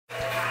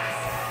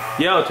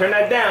Yo, turn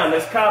that down.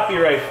 That's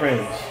copyright fringe.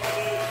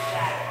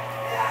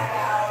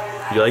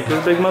 You like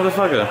this big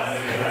motherfucker?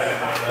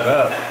 What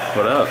up?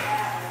 What up?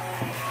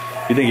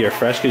 You think you're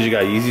fresh because you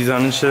got Yeezys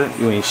on and shit?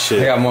 You ain't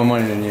shit. I got more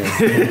money than you.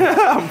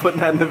 I'm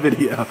putting that in the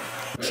video.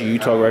 You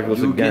talk reckless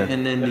you again.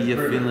 Getting into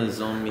your feelings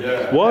on me.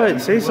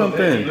 What? Say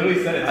something.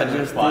 I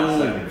just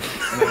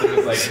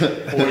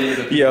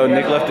did. Yo,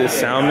 Nick left his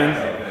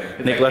salmon.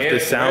 Nick left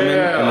his salmon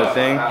in the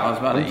thing. I was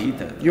about to eat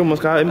that. You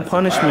almost got in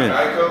punishment.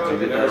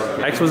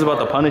 X was about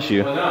to punish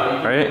you,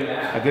 right?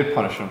 I did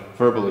punish him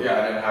verbally. I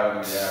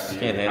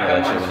can't handle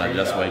that shit when I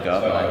just wake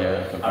up and I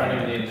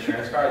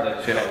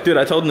hear it. Dude,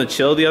 I told him to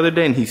chill the other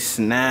day and he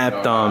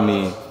snapped on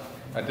me.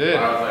 I did.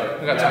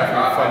 I got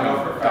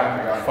time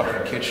for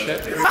fucking kid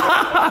shit.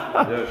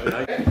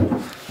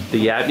 The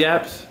yap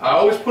yaps? I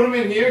always put them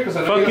in here because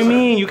I know Fuck you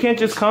mean? You can't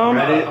just come?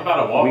 We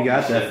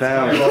got that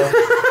foul.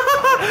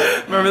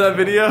 Remember that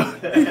video?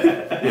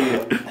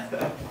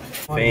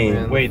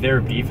 Fame. Wait, they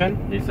were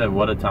beefing? He said,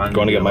 what a time.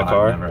 Going to get my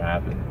car? Never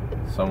happened.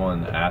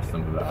 Someone asked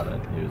him about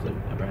it. He was like,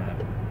 never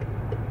happened.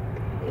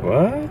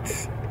 What?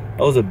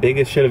 That was the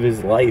biggest shit of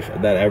his life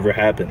that ever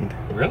happened.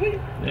 Really?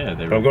 Yeah,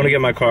 they But I'm going to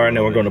get my car and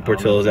then we're going to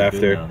Portillo's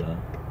after.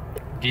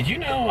 Did you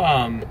know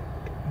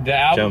the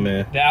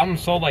album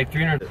sold like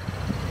 300?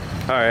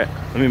 Alright,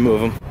 let me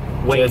move him.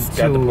 Wait Just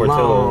got too the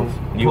Portillo's.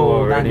 long. You Pull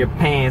already down your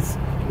pants.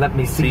 Let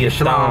me see your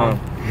schlong.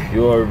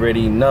 You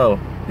already know.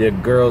 The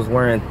girls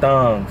wearing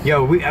thongs.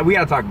 Yo, we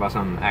gotta talk about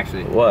something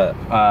actually. What?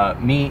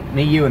 Me,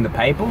 you, and the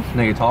people.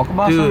 Now you talk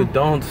about something. Dude,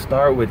 don't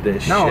start with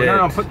this shit.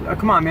 No.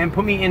 Come on, man.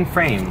 Put me in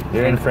frame.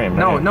 You're in frame.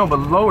 No, right? no, but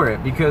lower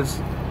it because,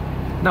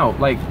 no,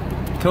 like,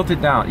 tilt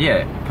it down.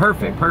 Yeah,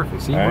 perfect.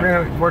 See, All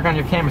we're gonna work on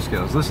your camera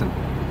skills. Listen,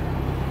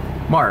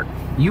 Mark,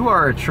 you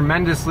are a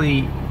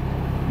tremendously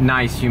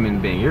nice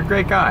human being. You're a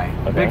great guy.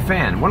 Okay. Big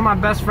fan. One of my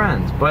best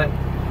friends. But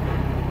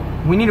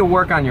we need to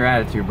work on your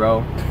attitude,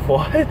 bro.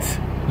 What?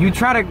 You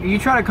try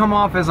to come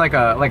off as like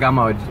I'm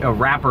a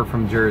rapper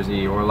from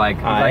Jersey or like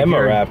I am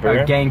a rapper,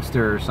 a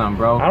gangster or something,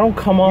 bro. I don't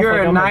come off. You're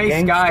like a I'm nice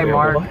gangster. guy,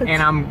 Mark, What?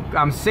 and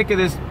I'm sick of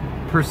this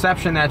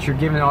perception that you're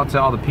giving out to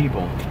all the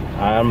people.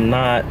 I'm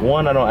not.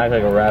 One, I don't act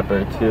like a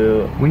rapper.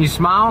 Two, When you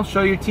smile,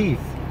 show your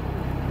teeth.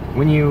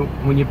 When you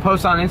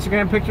post on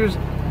Instagram pictures,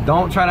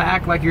 don't try to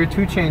act like you're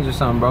 2 Chainz or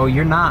something, bro.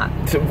 You're not.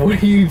 what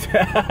do you?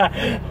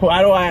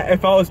 Why do I?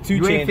 If I was 2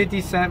 You Chainz, ain't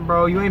 50 Cent,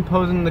 bro. You ain't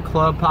posing in the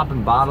club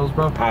popping bottles,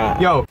 bro.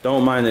 Yo,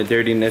 don't mind the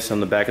dirtiness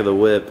on the back of the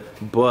whip,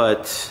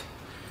 but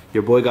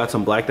your boy got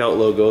some blacked out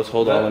logos.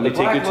 Hold on, let me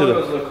take you to the.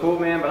 look cool,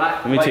 man, but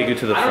Let me take you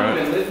to the front. I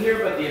don't even live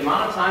here, but the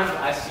amount of times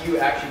I see you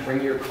actually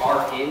bring your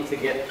car in to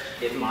get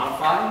it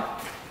modified,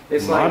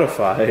 it's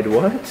Modified?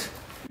 What?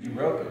 You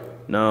broke it.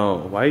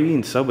 No. Why are you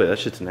eating Subway? That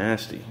shit's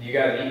nasty. You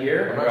gotta eat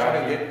here. I'm not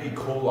trying to get E.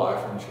 coli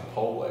from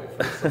Chipotle,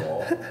 first of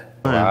all.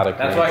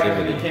 That's why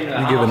when he came to the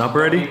house, giving up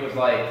already? He was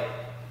like,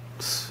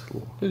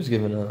 Who's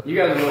giving up? you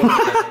guys know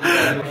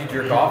what you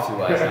jerk off to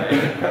last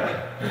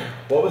night.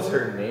 What was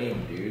her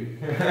name, dude?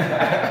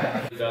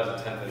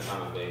 2010th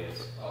time in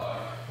Vegas.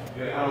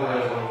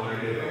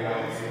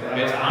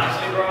 It's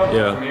honestly, bro,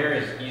 Yeah. Premiere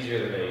is easier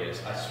than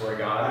Vegas. I swear to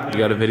God. You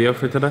got a video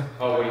for today?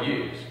 Oh, what do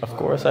you use? Of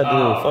course I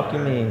do. Fuck you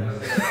mean.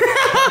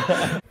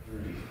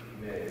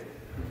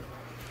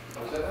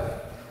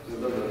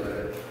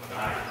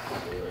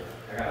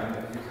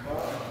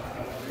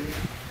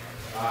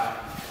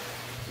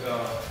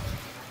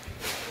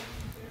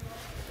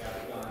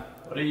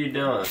 What are you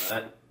doing,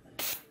 man?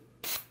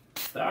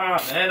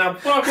 Stop, man. I'm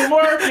fucking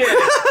working.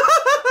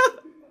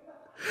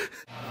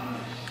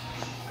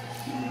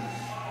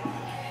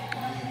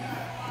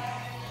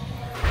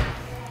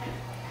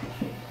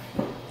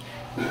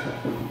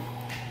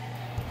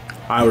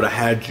 I would have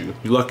had you.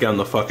 You lucky I'm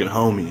the fucking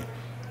homie.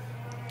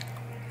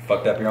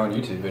 Fucked up your own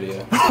YouTube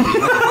video.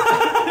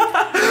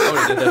 I would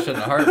have did that shit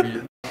in a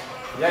heartbeat.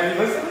 Yeah, you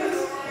listen to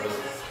this?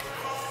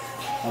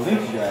 I'll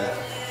link you guys.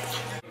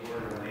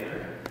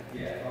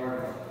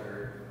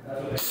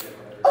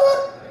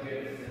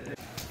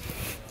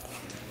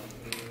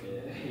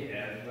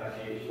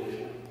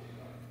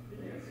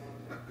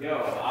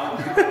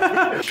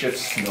 Shift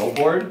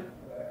snowboard?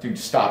 Dude,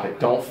 stop it.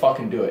 Don't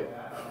fucking do it.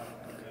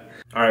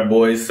 Alright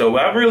boys, so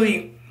I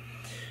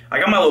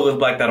got my logos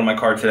blacked out on my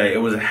car today. It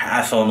was a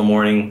hassle in the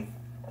morning.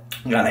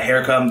 Got a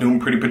haircut, I'm doing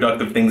pretty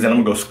productive things, and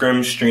I'm gonna go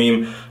scrim,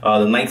 stream.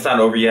 The night's not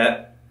over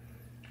yet.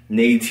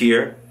 Nade's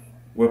here.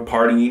 We're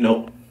partying,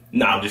 nope.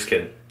 Nah, I'm just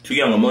kidding. Too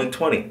young, I'm only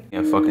 20.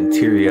 I'm fucking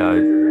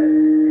teary-eyed.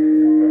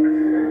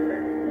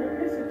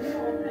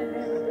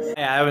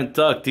 Hey, I haven't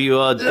talked to you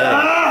all day.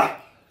 I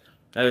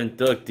haven't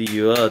talked to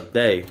you all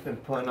day. Been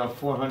putting on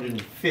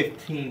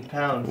 415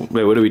 pounds.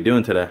 Wait, what are we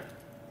doing today?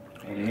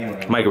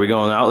 Mike, are we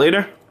going out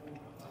later?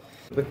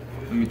 Let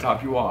me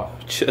top you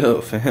off.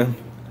 Chill, fam.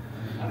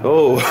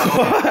 Oh,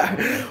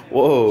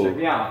 whoa. Check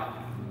me out.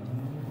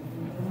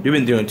 You've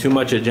been doing too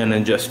much at Jen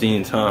and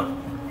Justine's, huh?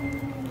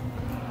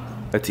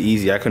 That's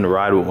easy. I couldn't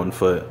ride with 1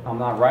 foot. I'm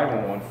not riding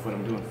with 1 foot.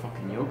 I'm doing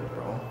fucking yoga,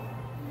 bro.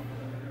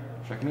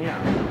 Check me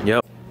out.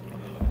 Yep.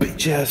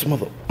 Bitch ass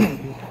mother.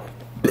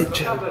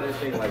 bitch out.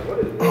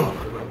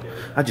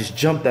 I just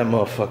jumped that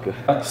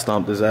motherfucker.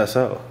 Stomped his ass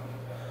out.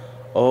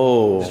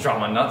 Oh. Just dropped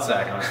my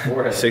nutsack on his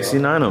forehead.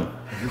 69 him.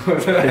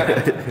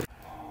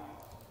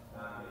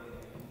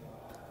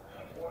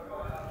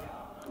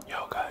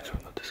 Yo guys, we're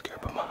about to scare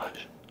Bamaj.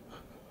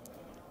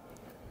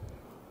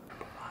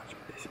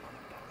 This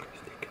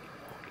motherfucker's taking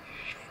holy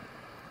shit.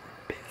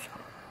 We're pissed. I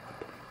don't know what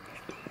the fuck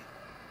he's doing.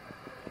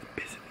 He's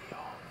pissing me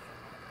off.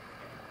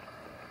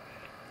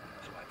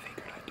 So I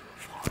figured I'd do a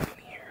vlog in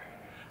here.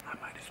 I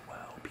might as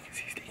well because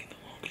he's taking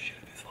the longest shit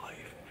of his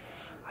life.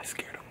 I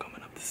scared him coming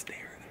up the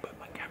stairs, but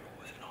my camera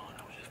wasn't on.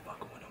 I was just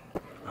fucking with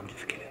him. I'm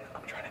just kidding.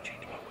 I'm trying to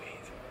change my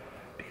ways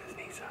because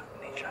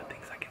Nadeshot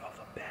thinks I give off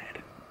a bad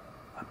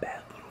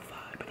little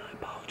vibe, and I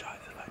apologize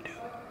if I do.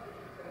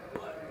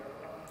 But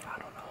I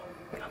don't know.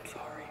 I'm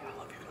sorry. I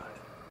love you guys.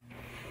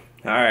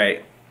 All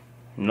right,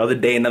 another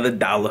day, another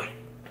dollar.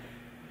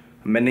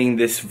 I'm ending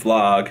this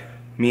vlog.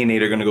 Me and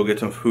Nate are gonna go get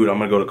some food. I'm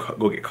gonna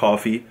go get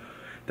coffee.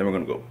 Then we're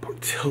gonna go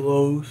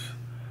Portillo's.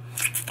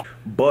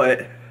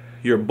 But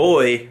your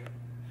boy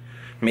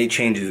made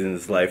changes in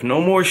his life.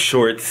 No more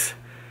shorts.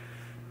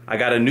 I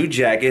got a new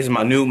jacket. It's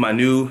my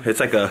new. It's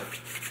like a.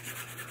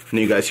 And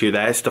you guys hear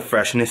that? It's the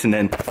freshness. And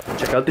then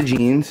check out the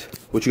jeans.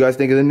 What you guys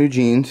think of the new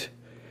jeans?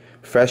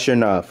 Fresh or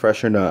not?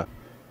 Fresh or not?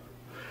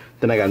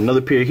 Then I got another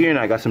pair here, and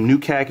I got some new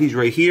khakis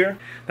right here.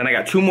 Then I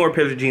got 2 more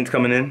pairs of jeans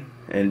coming in,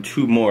 and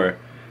 2 more.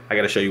 I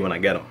gotta show you when I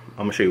get them. I'm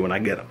gonna show you when I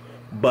get them.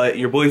 But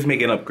your boy's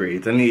making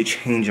upgrades. I need a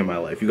change in my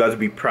life. You guys will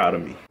be proud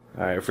of me.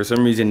 All right. For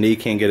some reason, Nate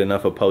can't get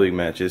enough of public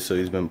matches, so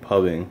he's been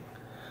pubbing.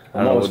 I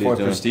don't know what he's doing.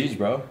 Prestige,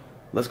 bro.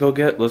 Let's go.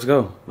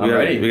 I'm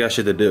ready. We got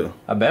shit to do.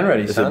 I've been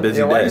ready, It's son. a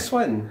busy Why day. are you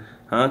sweating?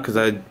 Huh? Because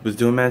I was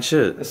doing mad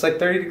shit. It's like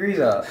 30 degrees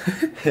out.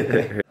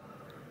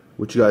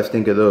 What you guys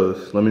think of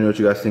those? Let me know what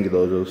you guys think of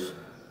those.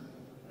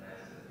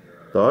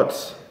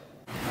 Thoughts?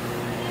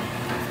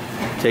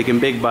 Taking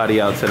Big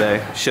Body out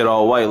today. Shit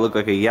all white, look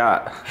like a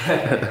yacht.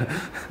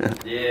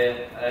 Yeah,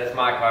 that's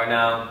my car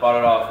now. Bought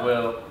it off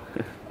Will.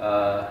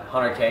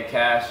 100K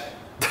cash.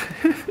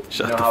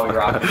 Shut You know how we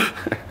rock it.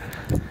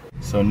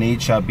 So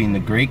Nadeshot, being the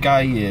great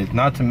guy he is,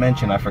 not to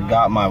mention I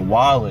forgot my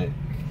wallet.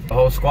 The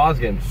whole squad's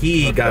getting.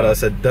 He got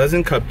us a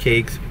dozen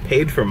cupcakes,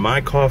 paid for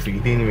my coffee. He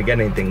didn't even get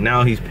anything.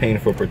 Now he's paying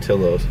for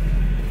Portillo's.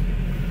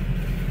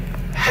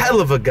 Hell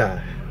of a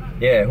guy.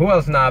 Yeah, who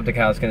else in the Optic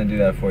House gonna do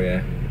that for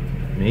you?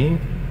 Me?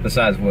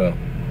 Besides Will.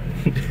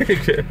 I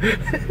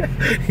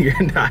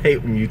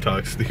hate when you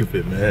talk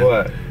stupid, man.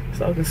 What?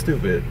 Talking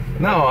stupid.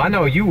 No, I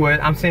know you would.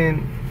 I'm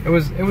saying it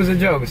was a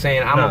joke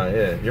saying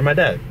yeah, you're my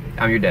dad.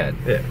 I'm your dad.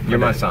 Yeah, You're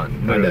my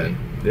son. My Literally.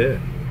 dad. Yeah.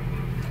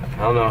 I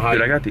don't know how.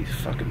 Dude, I got these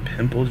fucking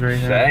pimples right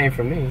here. That ain't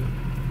for me.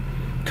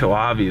 So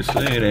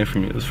obviously it ain't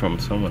from you. It's from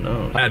someone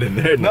else. Add in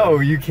there. No,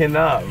 you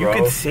cannot, You bro.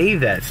 can say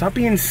that. Stop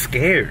being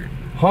scared.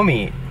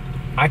 Homie,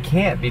 I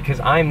can't because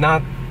I'm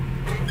not.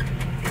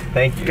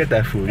 Thank you. Get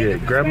that food. Yeah.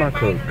 Grab my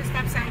coat.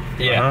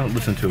 Yeah.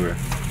 Listen to her.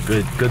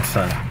 Good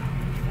son.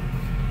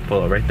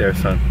 Pull it right there,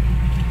 son.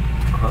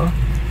 Huh?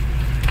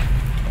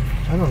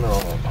 I don't know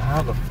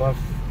how the fuck.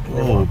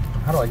 Whoa.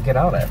 How do I get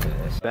out after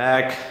this?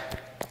 Back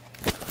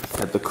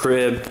at the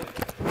crib.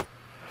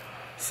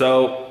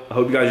 So I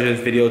hope you guys enjoyed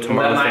this video.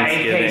 Tomorrow's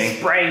Thanksgiving.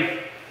 Spray.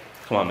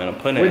 Come on, man. I'm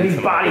putting it Where into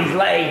these my- bodies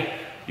lay.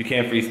 You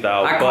can't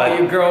freestyle, I but call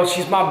your girl,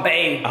 she's my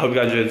babe. I hope you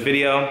guys enjoyed this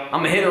video.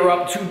 I'ma hit her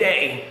up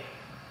today.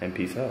 And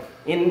peace out.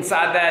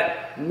 Inside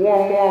that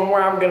warm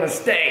where I'm gonna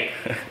stay.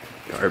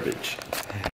 Garbage.